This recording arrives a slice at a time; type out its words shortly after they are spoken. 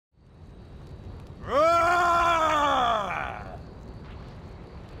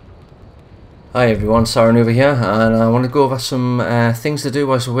Hi everyone, Sarranuva here, and I want to go over some things to do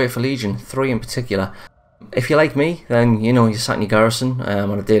whilst we wait for Legion, 3 in particular. If you're like me, then you know you're sat in your garrison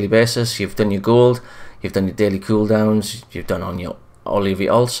on a daily basis, you've done your gold, you've done your daily cooldowns, you've done all of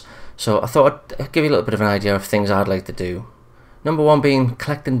your alts, so I thought I'd give you a little bit of an idea of things I'd like to do. Number 1 being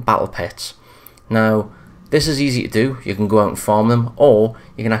collecting battle pets. Now, this is easy to do. You can go out and farm them, or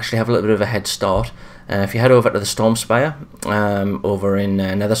you can actually have a little bit of a head start. If you head over to the Storm Spire, over in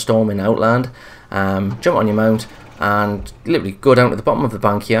Netherstorm in Outland, jump on your mount and literally go down to the bottom of the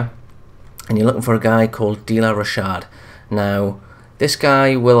bank here, and you're looking for a guy called Dealer Rashad. Now, this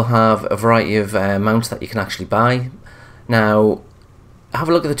guy will have a variety of mounts that you can actually buy. Now, have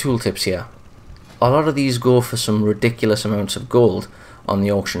a look at the tooltips here. A lot of these go for some ridiculous amounts of gold on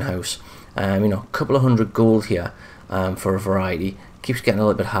the auction house. You know, a couple of hundred gold here for a variety. Keeps getting a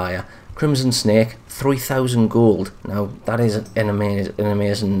little bit higher. Crimson Snake, 3,000 gold. Now that is an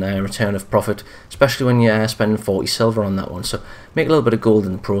amazing return of profit, especially when you're spending 40 silver on that one. So make a little bit of gold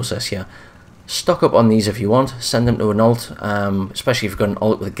in the process here. Stock up on these if you want. Send them to an alt, especially if you've got an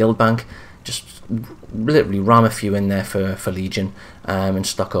alt with a guild bank. Just literally ram a few in there for Legion and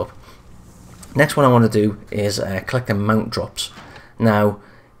stock up. Next one I want to do is collect the mount drops. Now,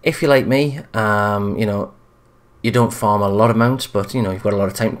 if you're like me, you know, you don't farm a lot of mounts, but you know you've got a lot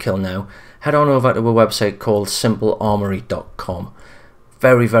of time to kill now. Head on over to a website called simplearmory.com.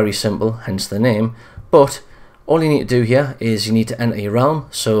 Very, very simple, hence the name. But all you need to do here is you need to enter your realm.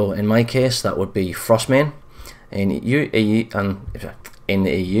 So in my case, that would be Frostmane in the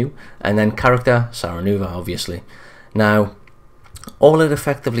EU, and then character Sarranuva, obviously. Now, all it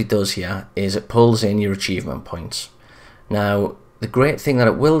effectively does here is it pulls in your achievement points. Now, the great thing that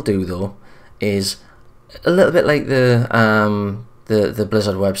it will do though is a little bit like the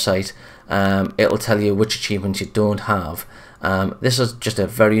Blizzard website. It'll tell you which achievements you don't have. This is just a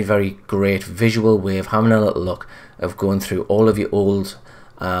very, very great visual way of having a little look, of going through all of your old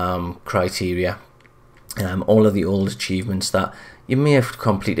criteria, all of the old achievements that you may have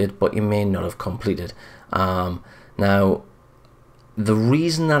completed but you may not have completed. Now, the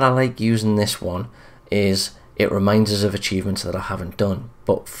reason that I like using this one is it reminds us of achievements that I haven't done.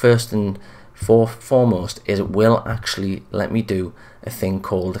 But first and foremost is it will actually let me do a thing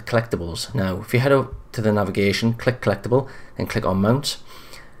called collectibles. Now, if you head up to the navigation, click collectible, and click on mounts,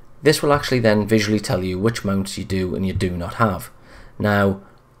 this will actually then visually tell you which mounts you do and you do not have. Now,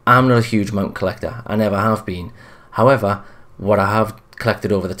 I'm not a huge mount collector, I never have been. However, what I have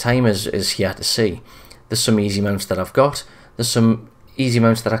collected over the time is here to see. There's some easy mounts that I've got, there's some easy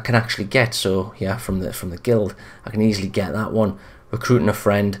mounts that I can actually get. So yeah, from the guild I can easily get that one. Recruiting a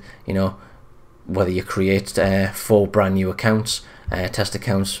friend, you know, whether you create 4 brand new accounts, test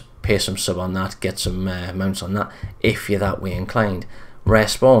accounts, pay some sub on that, get some mounts on that if you're that way inclined. Rare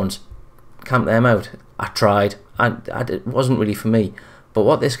spawns, camp them out. I tried, it wasn't really for me. But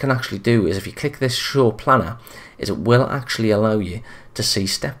what this can actually do is if you click this show planner, is it will actually allow you to see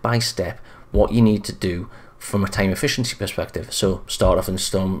step by step what you need to do from a time efficiency perspective. So start off in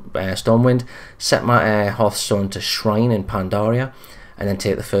Stormwind, set my Hearthstone to Shrine in Pandaria, and then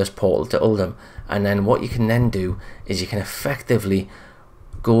take the first portal to Uldum. And then what you can then do is you can effectively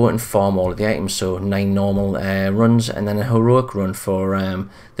go and farm all of the items. So 9 normal runs and then a heroic run for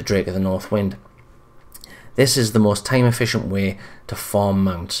the Drake of the North Wind. This is the most time efficient way to farm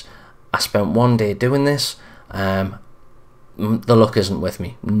mounts. I spent 1 day doing this. The luck isn't with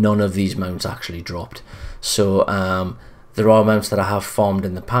me. None of these mounts actually dropped. So there are mounts that I have farmed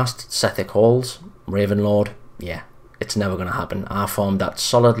in the past. Sethic Halls, Ravenlord, yeah, it's never going to happen. I farmed that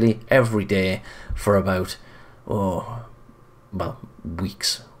solidly every day for about,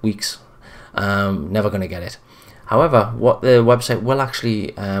 weeks. Never going to get it. However, what the website will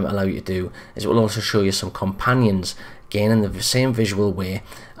actually allow you to do is it will also show you some companions, again in the same visual way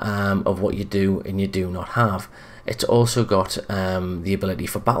of what you do and you do not have. It's also got the ability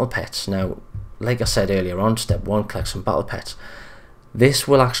for battle pets. Now, like I said earlier on, step 1, collect some battle pets. This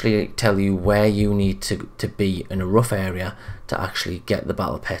will actually tell you where you need to be in a rough area to actually get the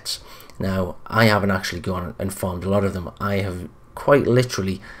battle pets. Now, I haven't actually gone and farmed a lot of them. I have quite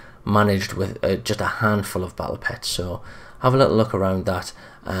literally managed with just a handful of battle pets. So have a little look around that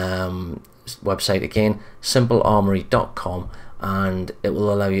website again, simplearmory.com, and it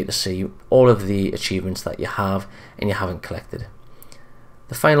will allow you to see all of the achievements that you have and you haven't collected.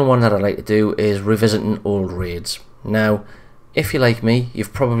 The final one that I'd like to do is revisiting old raids. Now, if you're like me,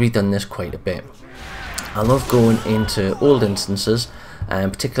 you've probably done this quite a bit. I love going into old instances,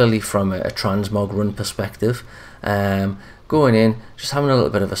 particularly from a transmog run perspective, going in, just having a little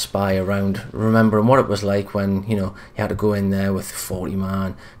bit of a spy around, remembering what it was like when, you know, you had to go in there with 40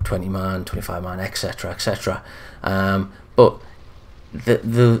 man, 20 man, 25 man, etc, etc. But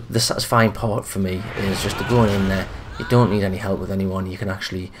the satisfying part for me is just to go in there. You don't need any help with anyone. You can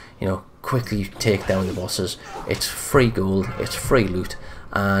actually, you know, quickly take down the bosses. It's free gold, it's free loot,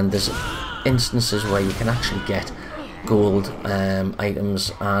 and there's instances where you can actually get gold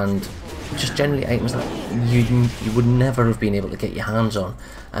items and just generally items that you would never have been able to get your hands on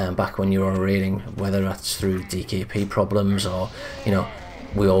back when you were raiding, whether that's through DKP problems or, you know,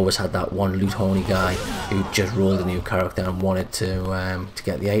 we always had that one loot horny guy who just rolled a new character and wanted to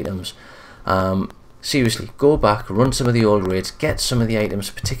get the items. Seriously, go back, run some of the old raids, get some of the items,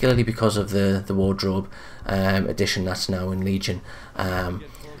 particularly because of the wardrobe edition that's now in Legion,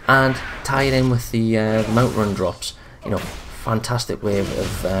 and tie it in with the mount run drops. You know, fantastic way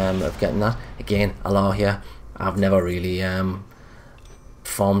of getting that. Again, Allah here, I've never really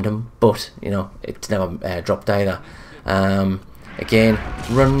farmed them, but you know, it's never dropped either. Again,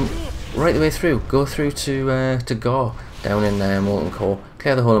 run right the way through, go through to Gore down in Molten Core,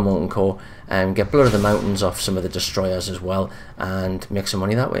 clear the whole of Molten Core, and get Blood of the Mountains off some of the destroyers as well, and make some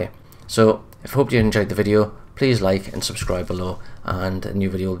money that way. So I hope you enjoyed the video. Please like and subscribe below, and a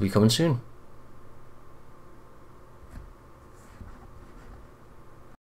new video will be coming soon.